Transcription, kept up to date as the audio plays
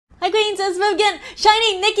Queens, it's Vivian.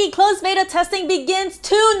 Shiny Nikki clothes beta testing begins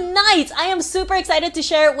tonight. I am super excited to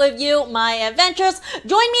share with you my adventures.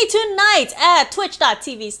 Join me tonight at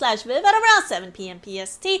twitch.tv/viv at around 7 p.m.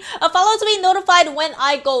 PST. Follow to be notified when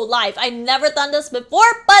I go live. I've never done this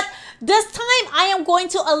before, but this time I am going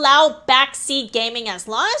to allow backseat gaming as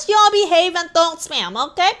long as y'all behave and don't spam,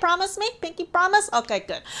 okay? Promise me? Pinky promise? Okay,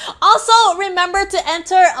 good. Also, remember to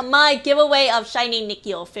enter my giveaway of Shiny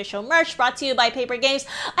Nikki official merch brought to you by Paper Games.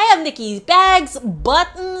 I have Nikki's bags,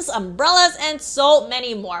 buttons, umbrellas, and so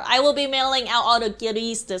many more. I will be mailing out all the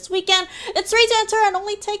goodies this weekend. It's free to enter and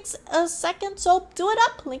only takes a second, so do it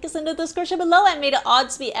up. Link is in the description below, and may the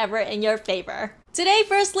odds be ever in your favor. Today,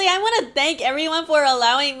 firstly, I want to thank everyone for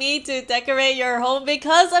allowing me to decorate your home.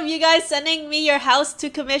 Because of you guys sending me your house to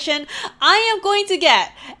commission, I am going to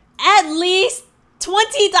get at least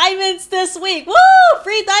 20 diamonds this week. Woo!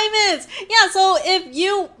 Free diamonds! Yeah, so if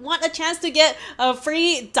you want a chance to get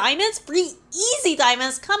free diamonds, free easy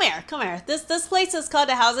diamonds, come here, come here. This place is called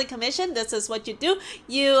the Housing Commission. This is what you do.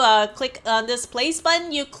 You click on this place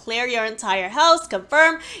button, you clear your entire house,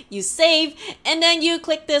 confirm, you save, and then you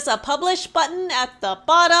click this publish button at the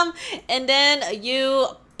bottom, and then you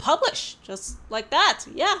publish just like that.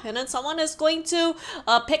 Yeah, and then someone is going to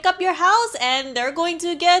pick up your house and they're going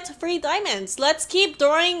to get free diamonds. Let's keep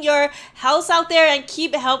throwing your house out there and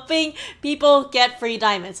keep helping people get free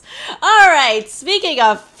diamonds. Alright, speaking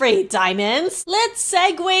of free diamonds, let's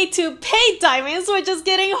segue to paid diamonds, which is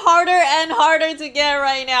getting harder and harder to get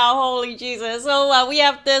right now. Holy Jesus. So we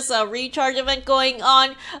have this recharge event going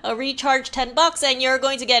on, recharge 10 bucks, and you're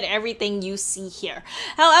going to get everything you see here.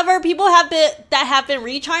 However, people have been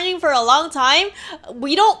recharging for a long time.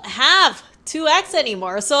 We don't have 2x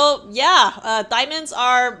anymore, so yeah, diamonds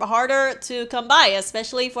are harder to come by,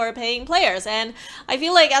 especially for paying players, and I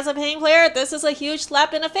feel like as a paying player this is a huge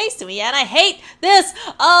slap in the face to me, and I hate this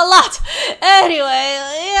a lot. Anyway,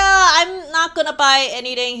 yeah, I'm not gonna buy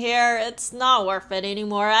anything here. It's not worth it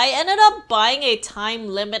anymore. I ended up buying a time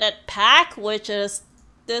limited pack, which is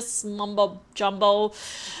this mumbo jumbo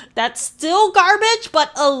that's still garbage,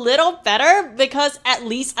 but a little better because at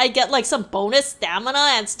least I get like some bonus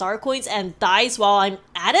stamina and star coins and dice while I'm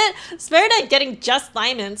at it. It's better than getting just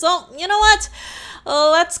diamonds. So you know what?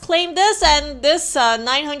 Let's claim this, and this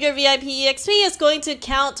 900 VIP EXP is going to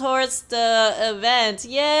count towards the event.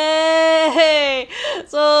 Yay!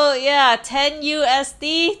 So yeah, 10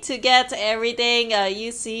 USD to get everything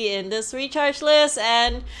you see in this recharge list,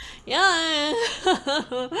 and yeah,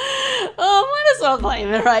 might as well claim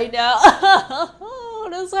it right now.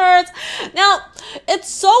 This hurts. Now, it's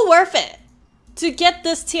so worth it to get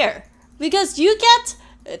this tier because you get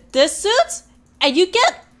this suit and you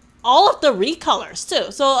get all of the recolors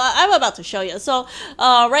too. So I'm about to show you. So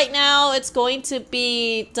right now it's going to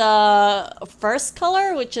be the first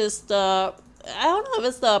color, which is the, I don't know if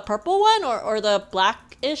it's the purple one or the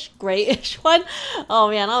blackish, grayish one. Oh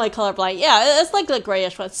man, I like colorblind. Yeah, it's like the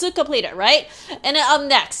grayish one. Suit completed, right? And then up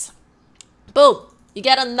next, boom, you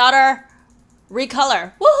get another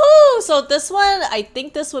recolor. Woohoo! So this one, I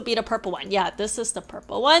think this would be the purple one. Yeah, this is the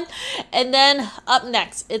purple one. And then up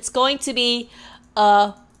next, it's going to be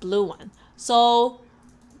a blue one. So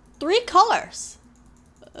 3 colors.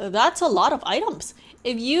 That's a lot of items.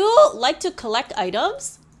 If you like to collect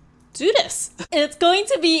items, do this. It's going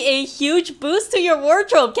to be a huge boost to your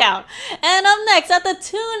wardrobe count. And up next, at the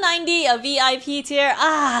 290 VIP tier,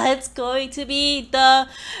 it's going to be the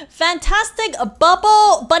fantastic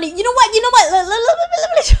bubble bunny. You know what?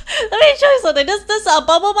 Let me show you something. This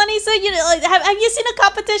bubble bunny suit. You know, have you seen the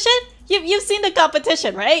competition? You've seen the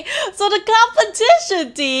competition, right? So the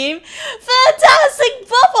competition team, fantastic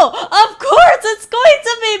bubble. Of course, it's going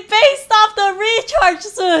to be based off the recharge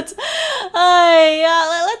suit.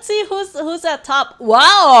 Yeah, let's see who's at top.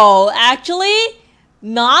 Wow, actually,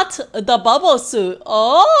 not the bubble suit.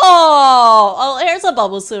 Oh, here's a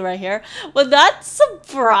bubble suit right here. Well, that's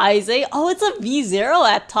surprising. Oh, it's a V0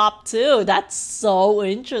 at top too. That's so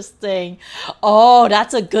interesting. Oh,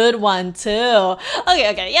 that's a good one too.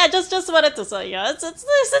 Okay. Yeah, just wanted to say, yeah, it's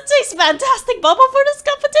a fantastic bubble for this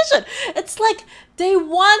competition. It's like they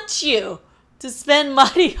want you to spend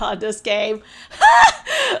money on this game.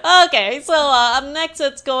 Okay, so up next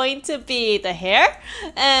it's going to be the hair,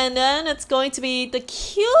 and then it's going to be the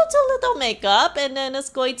cute little makeup, and then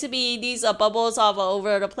it's going to be these bubbles all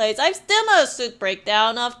over the place. I've done a suit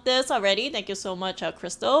breakdown of this already. Thank you so much,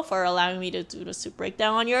 Crystal, for allowing me to do the suit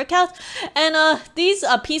breakdown on your account. And these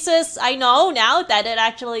pieces, I know now that it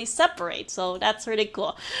actually separates, so that's really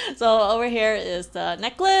cool. So over here is the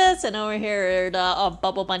necklace, and over here are the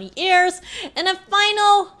bubble bunny ears. And then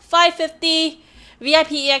final 550 VIP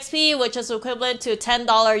EXP, which is equivalent to $10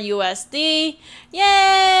 USD.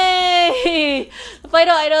 Yay! The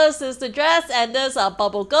final items is the dress and this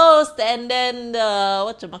bubble ghost, and then the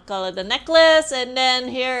whatchamacallit, the necklace, and then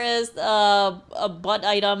here is a butt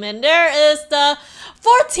item, and there is the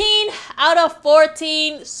 14 out of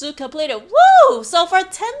 14 suit completed. Woo! So for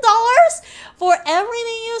 $10 for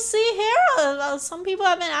everything you see here, some people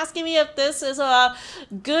have been asking me if this is a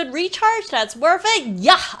good recharge that's worth it.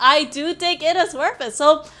 Yeah, I do think it is worth it.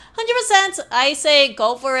 So 100% I say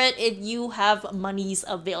go for it if you have monies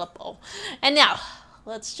available. And now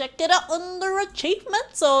let's check it out under achievement.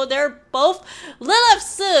 So they're both Lilith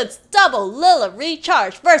suits, double Lilith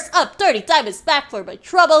recharge, first up 30 diamonds back for my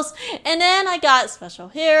troubles. And then I got special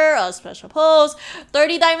here, a special pose,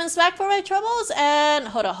 30 diamonds back for my troubles. And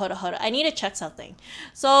hold on, I need to check something.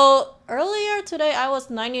 So earlier today I was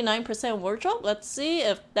 99% wardrobe. Let's see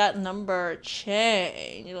if that number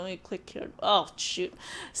changed. Let me click here. Oh shoot,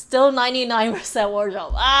 still 99%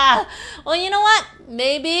 wardrobe. Well, you know what,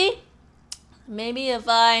 maybe if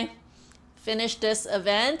I finish this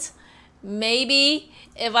event, maybe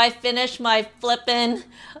if I finish my flippin'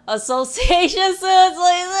 association suits,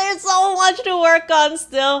 like, there's so much to work on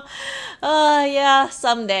still. Yeah,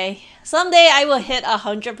 someday I will hit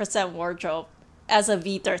 100% wardrobe as a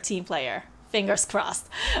V13 player. Fingers crossed.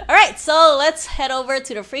 Alright, so let's head over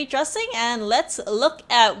to the free dressing and let's look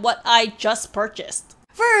at what I just purchased.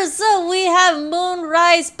 First up, we have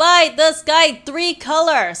Moonrise by the Sky, 3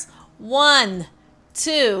 colors. 1,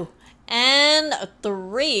 2, and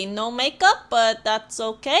 3. No makeup, but that's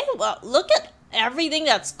okay. Well, look at everything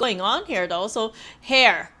that's going on here though. So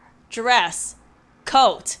hair, dress,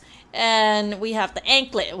 coat, and we have the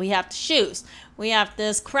anklet, we have the shoes, we have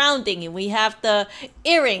this crown thingy, we have the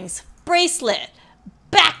earrings, bracelet,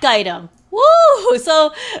 back item. Woo!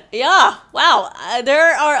 So yeah, wow,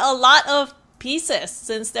 there are a lot of pieces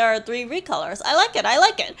since there are 3 recolors. I like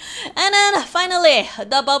it. And then finally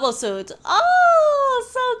the bubble suit. Oh,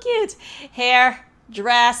 so cute. Hair,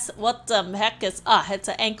 dress, what the heck is it's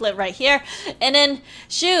an anklet right here, and then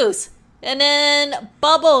shoes, and then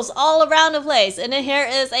bubbles all around the place, and then here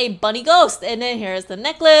is a bunny ghost, and then here's the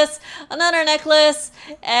necklace, another necklace,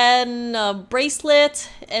 and a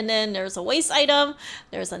bracelet, and then there's a waist item,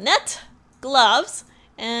 there's a net, gloves,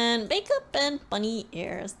 and makeup and bunny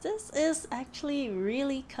ears. This is actually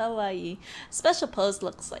really kawaii. Special pose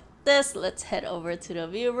looks like this. Let's head over to the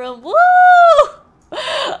view room. Woo!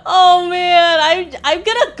 Oh man, I'm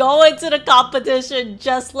gonna go into the competition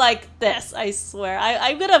just like this. I swear.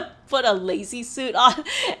 I'm gonna put a lazy suit on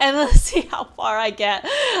and let's see how far I get.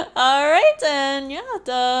 Alright, and yeah,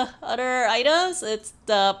 the other items, it's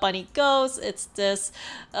the bunny ghost, it's this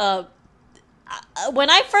when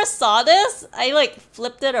I first saw this, I like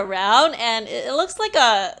flipped it around and it looks like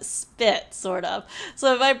a spit, sort of.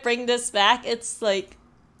 So if I bring this back, it's like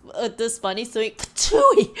this bunny doing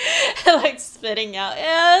patooey like spitting out.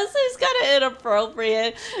 Yeah, this is kind of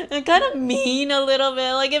inappropriate and kind of mean a little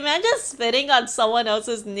bit. Like imagine spitting on someone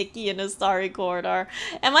else's Nikki in a starry corridor.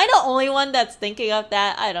 Am I the only one that's thinking of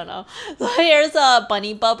that? I don't know. So here's a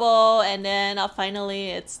bunny bubble, and then finally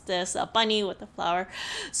it's this bunny with a flower.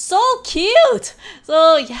 So cute.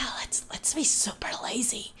 So yeah, let's be super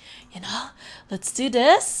lazy, you know. Let's do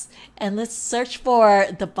this. And let's search for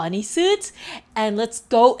the bunny suit and let's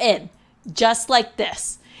go in just like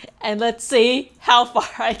this. And let's see how far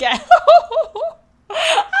I get.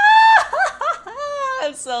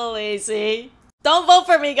 I'm so lazy. Don't vote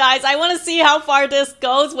for me, guys. I want to see how far this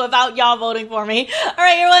goes without y'all voting for me.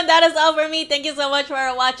 Alright, everyone, that is all for me. Thank you so much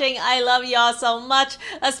for watching. I love y'all so much.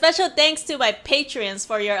 A special thanks to my Patreons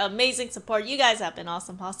for your amazing support. You guys have been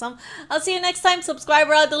awesome. I'll see you next time. Subscribe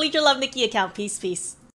or I'll delete your Love Nikki account. Peace.